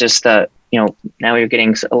was just now you're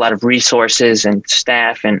getting a lot of resources and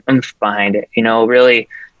staff and oomph behind it. You know, really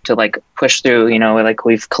to push through. You know,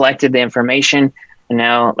 we've collected the information, and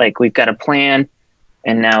now we've got a plan,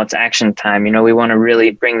 and now it's action time. You know, we want to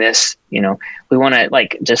really bring this. You know, we want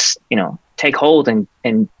to take hold and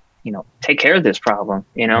take care of this problem,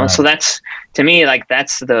 right. So that's, to me,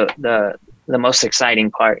 that's the most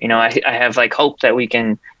exciting part. You know, I have hope that we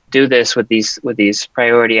can do this with these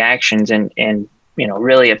priority actions and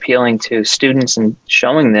really appealing to students and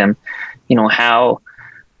showing them, how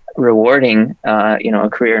rewarding, a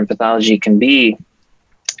career in pathology can be,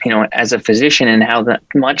 as a physician, and how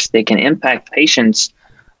much they can impact patients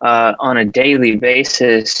on a daily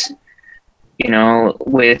basis,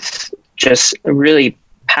 with just really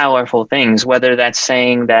powerful things, whether that's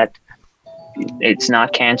saying that it's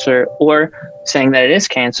not cancer or saying that it is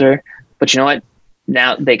cancer. But you know what?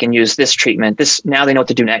 Now they can use this treatment. Now they know what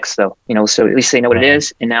to do next, though. So at least they know what it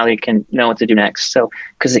is, and now they can know what to do next. So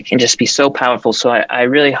because it can just be so powerful. So I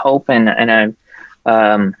really hope, and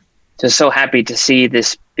I'm just so happy to see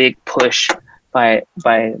this big push by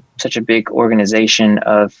such a big organization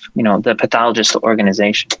of the pathologist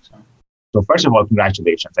organization. So first of all,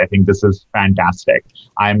 congratulations. I think this is fantastic.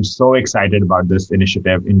 I'm so excited about this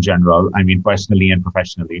initiative in general. I mean, personally and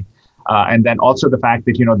professionally. And then also the fact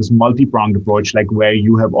that, this multi-pronged approach, where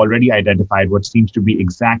you have already identified what seems to be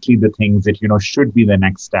exactly the things that, should be the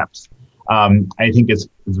next steps. I think it's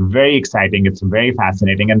very exciting. It's very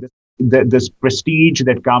fascinating. And this prestige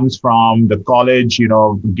that comes from the college,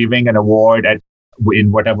 giving an award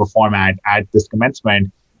in whatever format at this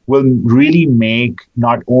commencement will really make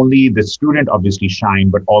not only the student obviously shine,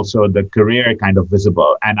 but also the career kind of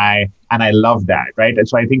visible. And I love that, right? And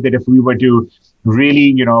so I think that if we were to really,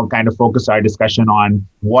 kind of focus our discussion on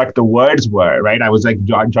what the words were, right? I was like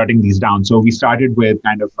jotting these down. So we started with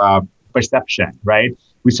kind of perception, right?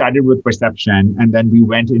 We started with perception, and then we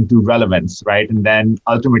went into relevance, right? And then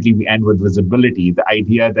ultimately we end with visibility, the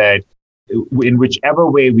idea that in whichever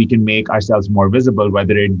way we can make ourselves more visible,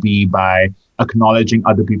 whether it be by acknowledging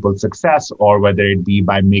other people's success or whether it be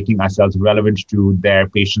by making ourselves relevant to their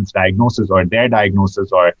patient's diagnosis or their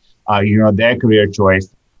diagnosis or, their career choice.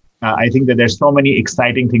 I think that there's so many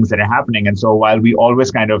exciting things that are happening. And so while we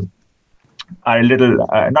always kind of are a little,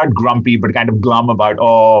 not grumpy, but kind of glum about,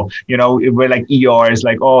 we're like ERs,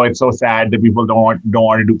 like, oh, it's so sad that people don't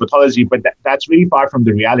want to do pathology. But that's really far from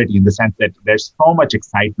the reality in the sense that there's so much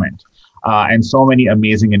excitement and so many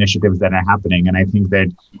amazing initiatives that are happening. And I think that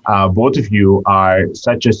both of you are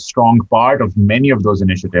such a strong part of many of those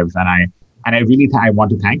initiatives. And I really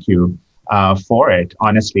want to thank you for it.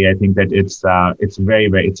 Honestly, I think that it's a very,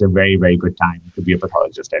 very good time to be a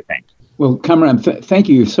pathologist, I think. Well, Kamran, thank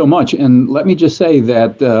you so much. And let me just say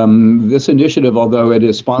that this initiative, although it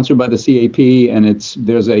is sponsored by the CAP and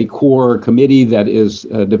there's a core committee that is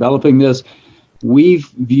developing this, we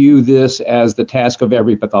view this as the task of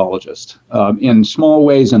every pathologist in small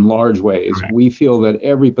ways and large ways. Right. We feel that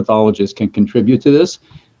every pathologist can contribute to this.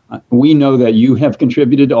 We know that you have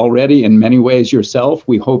contributed already in many ways yourself.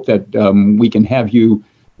 We hope that we can have you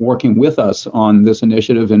working with us on this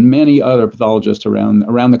initiative and many other pathologists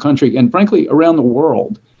around the country and frankly around the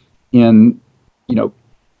world in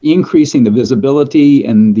increasing the visibility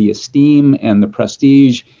and the esteem and the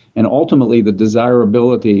prestige and ultimately the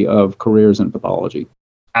desirability of careers in pathology.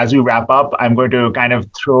 As we wrap up, I'm going to kind of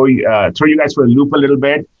throw you guys for a loop a little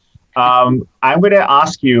bit. I'm going to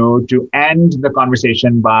ask you to end the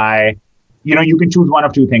conversation by, you can choose one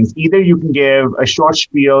of two things. Either you can give a short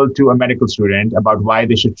spiel to a medical student about why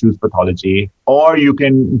they should choose pathology, or you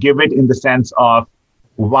can give it in the sense of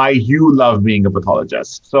why you love being a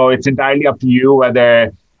pathologist. So it's entirely up to you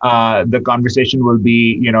whether the conversation will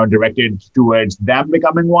be, directed towards them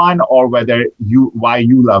becoming one or why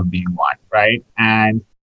you love being one, right? And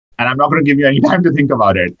I'm not going to give you any time to think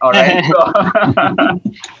about it. All right.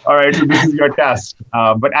 All right. So this is your test.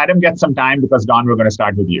 But Adam gets some time because Don, we're going to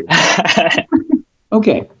start with you.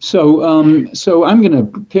 Okay. So I'm going to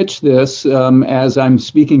pitch this as I'm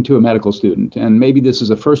speaking to a medical student, and maybe this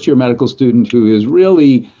is a first-year medical student who is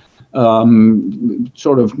really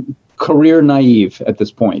sort of career naive at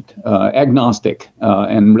this point, agnostic,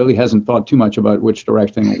 and really hasn't thought too much about which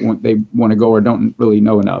direction they want to go or don't really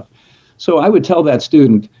know enough. So I would tell that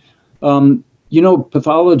student,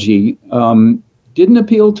 pathology didn't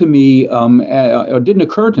appeal to me or didn't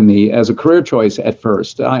occur to me as a career choice at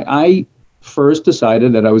first. I first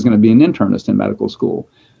decided that I was going to be an internist in medical school.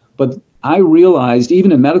 But I realized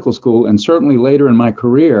even in medical school and certainly later in my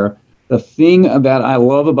career, the thing that I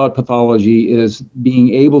love about pathology is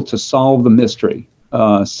being able to solve the mystery,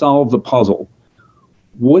 solve the puzzle.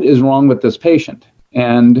 What is wrong with this patient?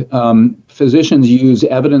 And physicians use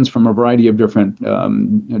evidence from a variety of different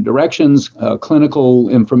directions, clinical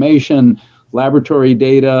information, laboratory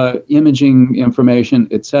data, imaging information,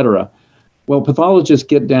 et cetera. Well, pathologists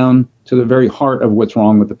get down to the very heart of what's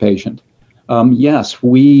wrong with the patient. Yes,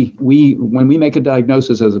 when we make a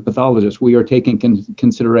diagnosis as a pathologist, we are taking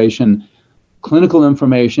consideration clinical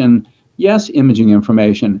information, yes, imaging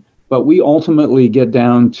information, but we ultimately get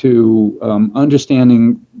down to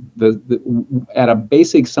understanding at a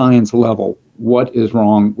basic science level what is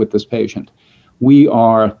wrong with this patient. We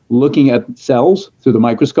are looking at cells through the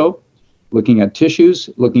microscope, looking at tissues,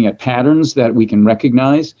 looking at patterns that we can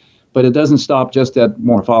recognize, but it doesn't stop just at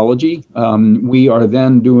morphology. We are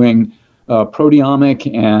then doing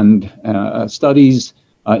proteomic and studies,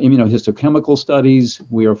 immunohistochemical studies.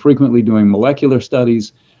 We are frequently doing molecular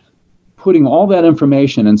studies, putting all that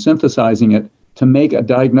information and synthesizing it to make a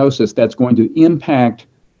diagnosis that's going to impact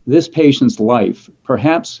this patient's life,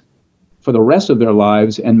 perhaps for the rest of their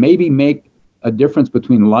lives, and maybe make a difference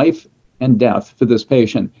between life and death for this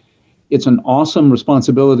patient. It's an awesome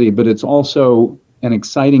responsibility, but it's also an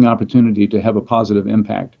exciting opportunity to have a positive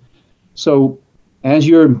impact. So as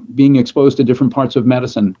you're being exposed to different parts of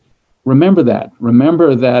medicine, remember that.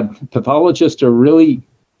 Remember that pathologists are really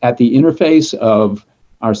at the interface of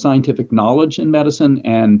our scientific knowledge in medicine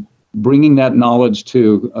and bringing that knowledge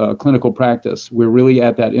to clinical practice. We're really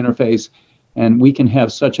at that interface, and we can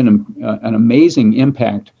have such an amazing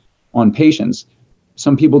impact on patients.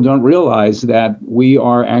 Some people don't realize that we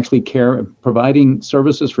are actually providing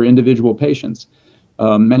services for individual patients.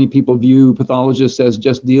 Many people view pathologists as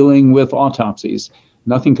just dealing with autopsies.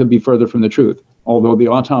 Nothing could be further from the truth. Although the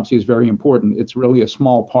autopsy is very important, it's really a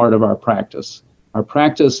small part of our practice. Our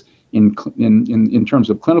practice in terms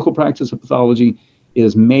of clinical practice of pathology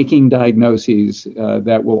is making diagnoses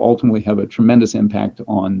that will ultimately have a tremendous impact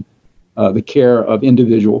on the care of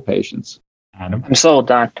individual patients. Adam? I'm sold,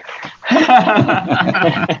 Don.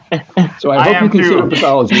 So I hope you consider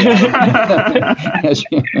pathology as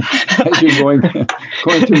you're going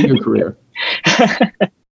through your career.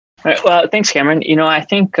 Well, thanks, Cameron. I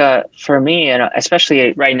think for me, and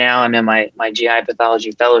especially right now, I'm in my GI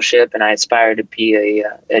pathology fellowship, and I aspire to be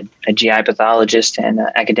a GI pathologist in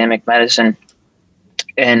academic medicine.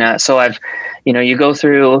 And so you go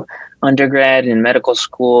through undergrad and medical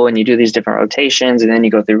school, and you do these different rotations, and then you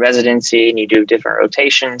go through residency and you do different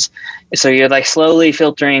rotations. So you're like slowly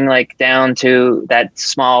filtering like down to that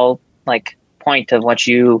small like point of what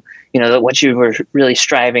you were really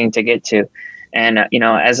striving to get to. And,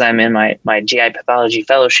 as I'm in my GI pathology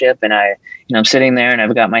fellowship, and I'm sitting there and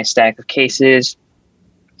I've got my stack of cases,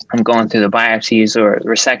 I'm going through the biopsies or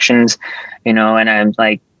resections, and I'm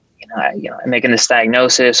like, I'm making this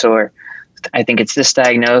diagnosis, or I think it's this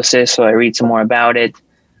diagnosis, so I read some more about it.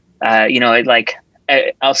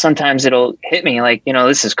 Sometimes it'll hit me like,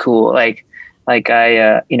 this is cool. I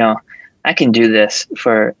can do this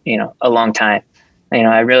for, a long time.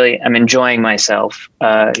 I'm enjoying myself,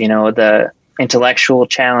 the intellectual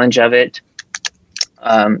challenge of it,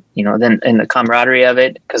 then and the camaraderie of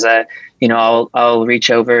it. Cause I'll reach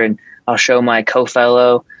over and I'll show my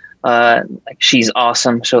co-fellow, she's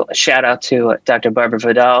awesome. So shout out to Dr. Barbara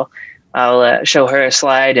Vidal. I'll show her a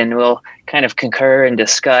slide and we'll kind of concur and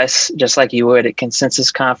discuss just like you would at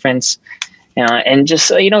consensus conference, and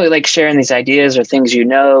just, like sharing these ideas or things,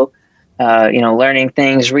 learning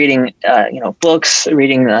things, reading, books,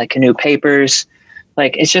 reading like new papers.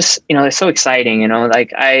 Like, it's just, it's so exciting,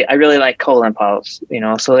 I really like colon polyps,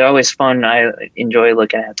 so they're always fun. I enjoy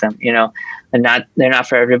looking at them, and they're not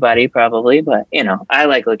for everybody probably, but, I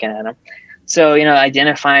like looking at them. So,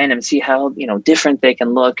 identifying them, see how, different they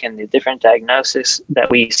can look, and the different diagnosis that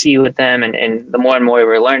we see with them. And the more and more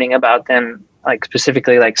we're learning about them, like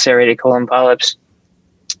specifically like serrated colon polyps.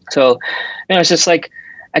 So, it's just like,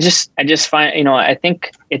 I just find, I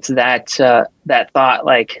think it's that thought,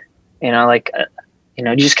 like,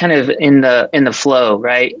 just kind of in the flow,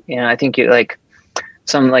 right? I think like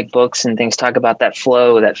some like books and things talk about that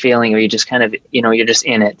flow, that feeling where you just kind of, you're just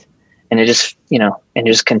in it. And it just, and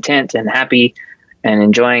just content and happy and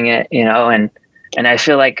enjoying it, and I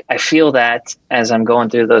feel that as I'm going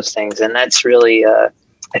through those things. And that's really, I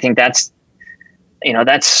think that's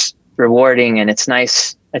rewarding, and it's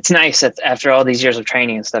nice. It's nice that after all these years of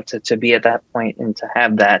training and stuff to be at that point and to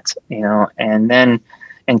have that,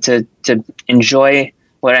 and to enjoy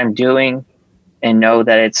what I'm doing and know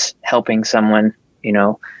that it's helping someone,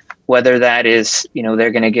 whether that is,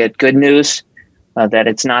 they're going to get good news, that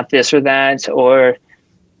it's not this or that, or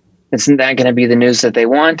it's not going to be the news that they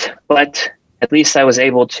want, but at least I was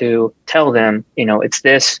able to tell them, it's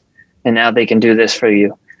this, and now they can do this for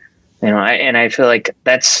you. I feel like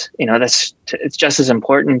it's just as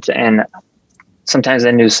important. And sometimes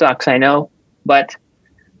the news sucks, I know, but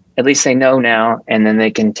at least they know now, and then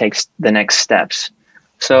they can take the next steps.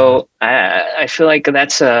 So I feel like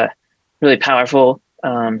that's really powerful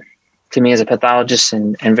to me as a pathologist,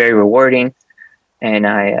 and very rewarding. And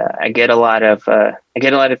I get a lot of, I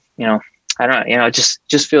don't know, it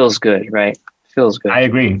just feels good, right? Feels good. I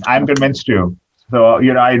agree. I'm convinced too. So,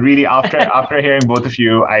 I really, after hearing both of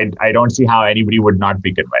you, I don't see how anybody would not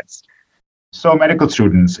be convinced. So medical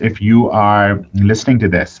students, if you are listening to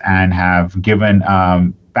this and have given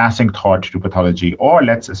passing thought to pathology, or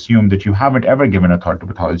let's assume that you haven't ever given a thought to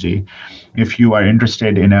pathology, if you are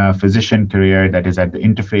interested in a physician career that is at the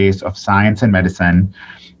interface of science and medicine,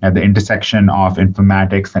 at the intersection of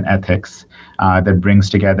informatics and ethics, that brings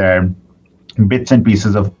together bits and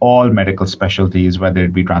pieces of all medical specialties, whether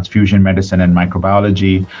it be transfusion medicine and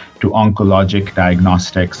microbiology, to oncologic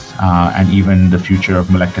diagnostics, and even the future of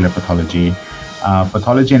molecular pathology.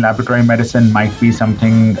 Pathology and laboratory medicine might be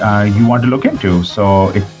something you want to look into. So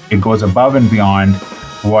it goes above and beyond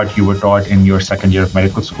what you were taught in your second year of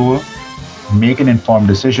medical school. Make an informed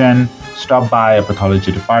decision, stop by a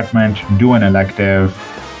pathology department, do an elective,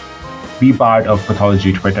 be part of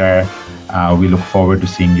Pathology Twitter. We look forward to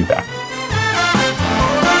seeing you there.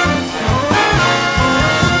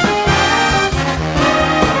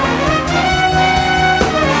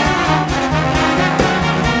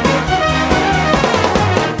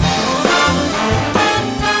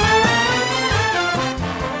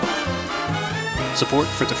 Support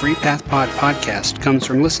for the Free PathPod podcast comes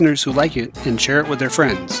from listeners who like it and share it with their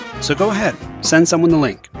friends. So go ahead, send someone the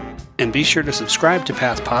link. And be sure to subscribe to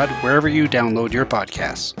PathPod wherever you download your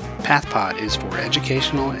podcasts. PathPod is for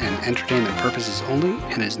educational and entertainment purposes only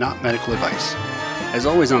and is not medical advice. As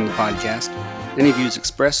always on the podcast, any views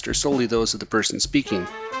expressed are solely those of the person speaking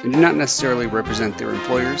and do not necessarily represent their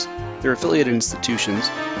employers, their affiliated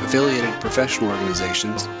institutions, affiliated professional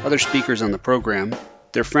organizations, other speakers on the program,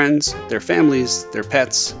 their friends, their families, their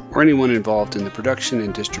pets, or anyone involved in the production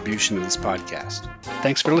and distribution of this podcast.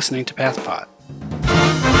 Thanks for listening to PathPod.